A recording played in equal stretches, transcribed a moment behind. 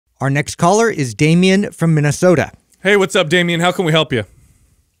Our next caller is Damien from Minnesota. Hey, what's up, Damien? How can we help you?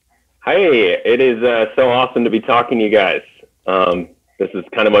 Hey, it is so awesome to be talking to you guys. This is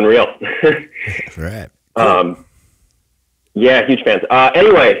kind of unreal. Right. Yeah, huge fans.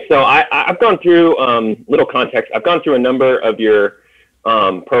 Anyway, so I've gone through, little context, I've gone through a number of your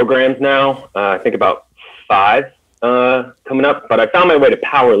programs now, I think about 5 coming up, but I found my way to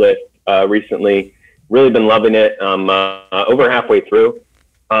Powerlift recently. Really been loving it. I'm over halfway through.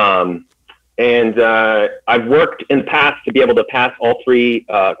 And I've worked in the past to be able to pass all 3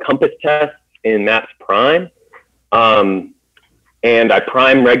 compass tests in MAPS Prime. And I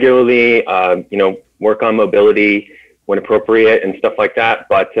prime regularly, work on mobility when appropriate and stuff like that.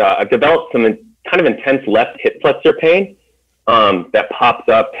 But I've developed some kind of intense left hip flexor pain that pops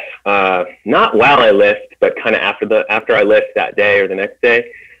up not while I lift, but kind of after I lift that day or the next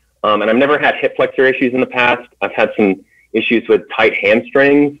day. And I've never had hip flexor issues in the past. I've had some issues with tight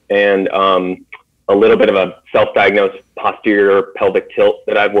hamstrings and a little bit of a self-diagnosed posterior pelvic tilt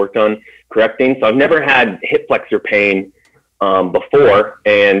that I've worked on correcting. So I've never had hip flexor pain before,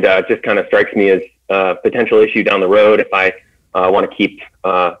 and it just kind of strikes me as a potential issue down the road if I want to keep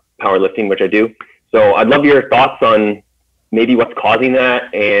powerlifting, which I do. So I'd love your thoughts on maybe what's causing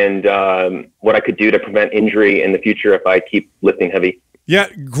that and what I could do to prevent injury in the future if I keep lifting heavy. Yeah,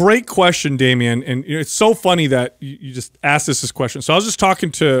 great question, Damien. And it's so funny that you just asked us this question. So I was just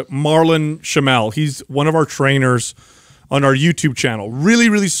talking to Marlon Shamel. He's one of our trainers on our YouTube channel. Really,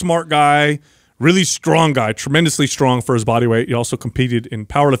 really smart guy, really strong guy, tremendously strong for his body weight. He also competed in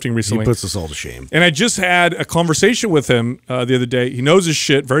powerlifting recently. He puts us all to shame. And I just had a conversation with him the other day. He knows his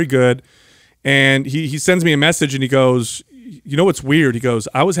shit, very good. And he sends me a message and he goes, you know what's weird? He goes,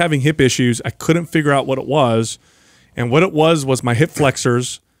 I was having hip issues. I couldn't figure out what it was. And what it was my hip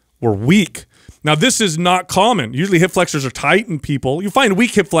flexors were weak. Now, this is not common. Usually hip flexors are tight in people. You find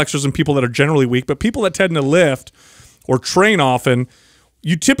weak hip flexors in people that are generally weak, but people that tend to lift or train often,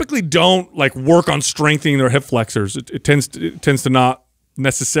 you typically don't like work on strengthening their hip flexors. It tends to not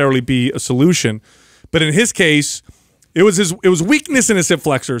necessarily be a solution. But in his case, it was weakness in his hip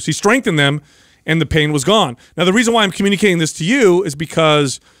flexors. He strengthened them, and the pain was gone. Now, the reason why I'm communicating this to you is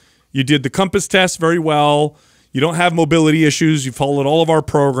because you did the compass test very well. You don't have mobility issues. You followed all of our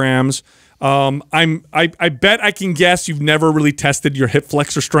programs. I bet I can guess you've never really tested your hip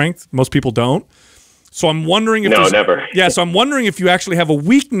flexor strength. Most people don't. So I'm wondering if never. Yeah, so I'm wondering if you actually have a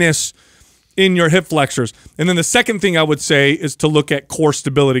weakness in your hip flexors. And then the second thing I would say is to look at core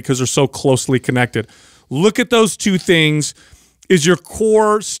stability because they're so closely connected. Look at those 2 things. Is your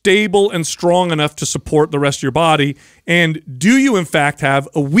core stable and strong enough to support the rest of your body? And do you, in fact, have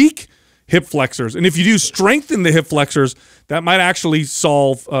a weak hip flexors? And if you do strengthen the hip flexors, that might actually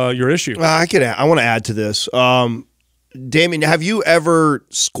solve your issue. I want to add to this. Damien, have you ever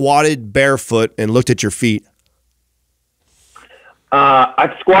squatted barefoot and looked at your feet?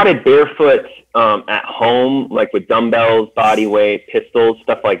 I've squatted barefoot at home, like with dumbbells, body weight, pistols,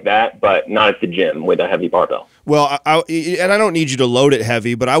 stuff like that, but not at the gym with a heavy barbell. Well, and I don't need you to load it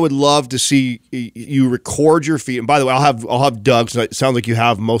heavy, but I would love to see you record your feet. And by the way, I'll have Doug. So it sounds like you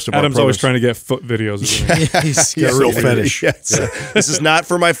have most of Adam's our always trying to get foot videos. He's got a real fetish. Yes. This is not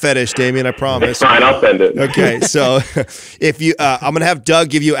for my fetish, Damien. I promise. It's fine, I'll send it. Okay, so if you, I'm gonna have Doug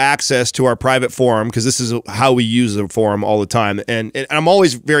give you access to our private forum because this is how we use the forum all the time, and I'm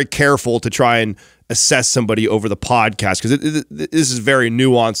always very careful to try and assess somebody over the podcast because this is very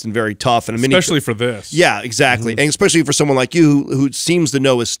nuanced and very tough, and especially for this. Yeah, exactly, and especially for someone like you who seems to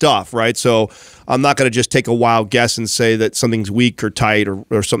know his stuff, right? So I'm not going to just take a wild guess and say that something's weak or tight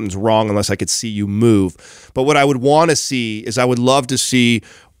or something's wrong unless I could see you move. But what I would want to see is I would love to see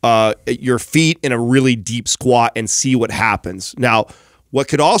your feet in a really deep squat and see what happens. Now, what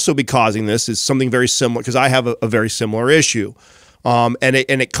could also be causing this is something very similar because I have a very similar issue. And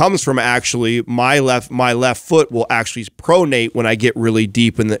it comes from actually my left foot will actually pronate when I get really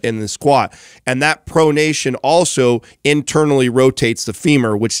deep in the squat, and that pronation also internally rotates the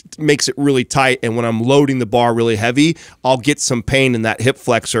femur, which makes it really tight. And when I'm loading the bar really heavy, I'll get some pain in that hip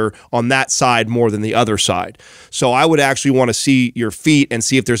flexor on that side more than the other side. So I would actually want to see your feet and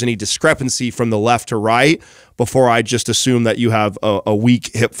see if there's any discrepancy from the left to right before I just assume that you have a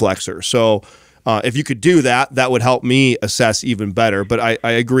weak hip flexor. So. If you could do that, that would help me assess even better. But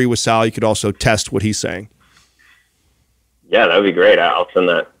I agree with Sal. You could also test what he's saying. Yeah, that would be great. I'll send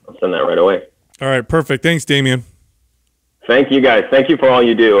that. I'll send that right away. All right, perfect. Thanks, Damien. Thank you, guys. Thank you for all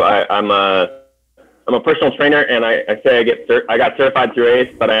you do. I'm a personal trainer, and I say I got certified through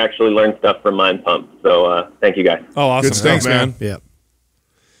ACE, but I actually learned stuff from Mind Pump. So thank you, guys. Oh, awesome. Good stuff, Thanks, man. Yeah.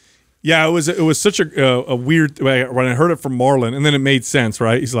 Yeah, it was such a weird when I heard it from Marlon, and then it made sense,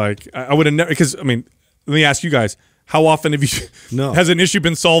 right? He's like, I would have never, because I mean, let me ask you guys, how often have you has an issue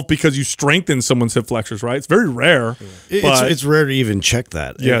been solved because you strengthen someone's hip flexors, right? It's very rare. It's rare to even check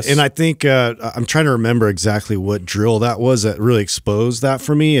that. Yes. And I think I'm trying to remember exactly what drill that was that really exposed that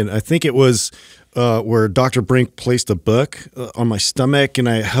for me. And I think it was where Dr. Brink placed a book on my stomach, and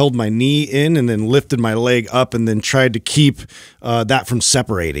I held my knee in and then lifted my leg up and then tried to keep that from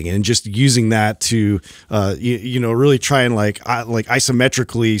separating, and just using that to, you know, really try and like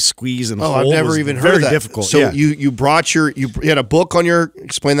isometrically squeeze and hold. I've never even heard very of that. difficult. So yeah. you brought you had a book on your,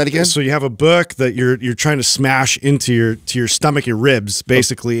 explain that again? So you have a book that you're trying to smash into your stomach, your ribs,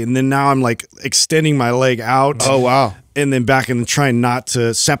 basically, and then now I'm like extending my leg out. Oh, wow. And then back and trying not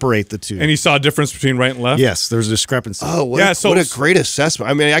to separate the two. And you saw a difference between right and left? Yes, there's a discrepancy. Oh, what a great assessment.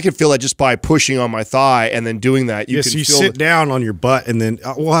 I mean, I can feel that just by pushing on my thigh and then doing that. You can you feel sit down on your butt, and then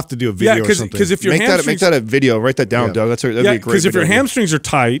we'll have to do a video or something. Because if your make that a video, write that down, Doug. That'd be a great because if your video. hamstrings are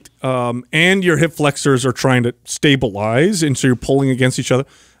tight and your hip flexors are trying to stabilize, and so you're pulling against each other,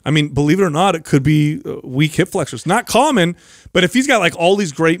 I mean, believe it or not, it could be weak hip flexors. Not common, but if he's got like all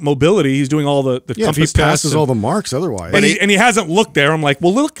these great mobility, he's doing all the if he passes all the marks otherwise. And he hasn't looked there. I'm like,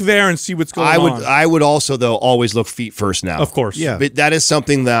 well, look there and see what's going on. I would also, though, always look feet first now. Of course. Yeah. But that is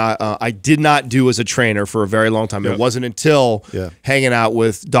something that I did not do as a trainer for a very long time. It wasn't until hanging out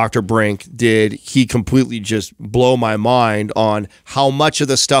with Dr. Brink did he completely just blow my mind on how much of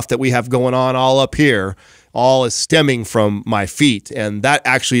the stuff that we have going on all up here all is stemming from my feet, and that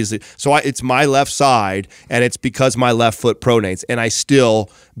actually is it's my left side, and it's because my left foot pronates, and I still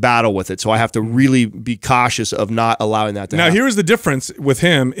battle with it. So I have to really be cautious of not allowing that to happen. Now, here's the difference with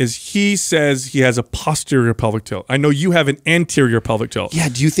him is he says he has a posterior pelvic tilt. I know you have an anterior pelvic tilt. Yeah,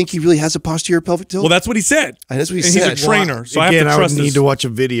 do you think he really has a posterior pelvic tilt? Well, that's what he said. And that's what he and said. He's a trainer, so Again, I have to trust would need to watch a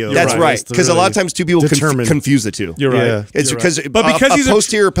video. That's right, because a lot of times because people confuse the two. You're right. Yeah. It's because he's a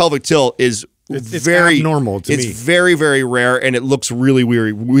posterior pelvic tilt is it's very abnormal to me. It's very, very rare, and it looks really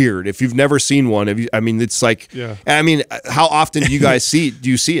weird. If you've never seen one, I mean, it's like, I mean, how often do you guys do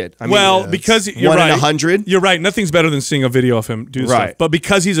you see it? I mean, because you're 1 right. in 100. You're right. Nothing's better than seeing a video of him do stuff. But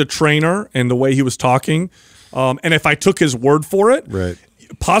because he's a trainer and the way he was talking, and if I took his word for it,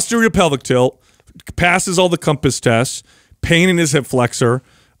 posterior pelvic tilt, passes all the compass tests, pain in his hip flexor.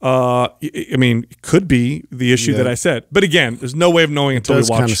 I mean, it could be the issue that I said. But again, there's no way of knowing until we watch.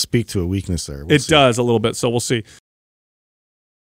 It does kind of speak to a weakness there. It does a little bit, so we'll see.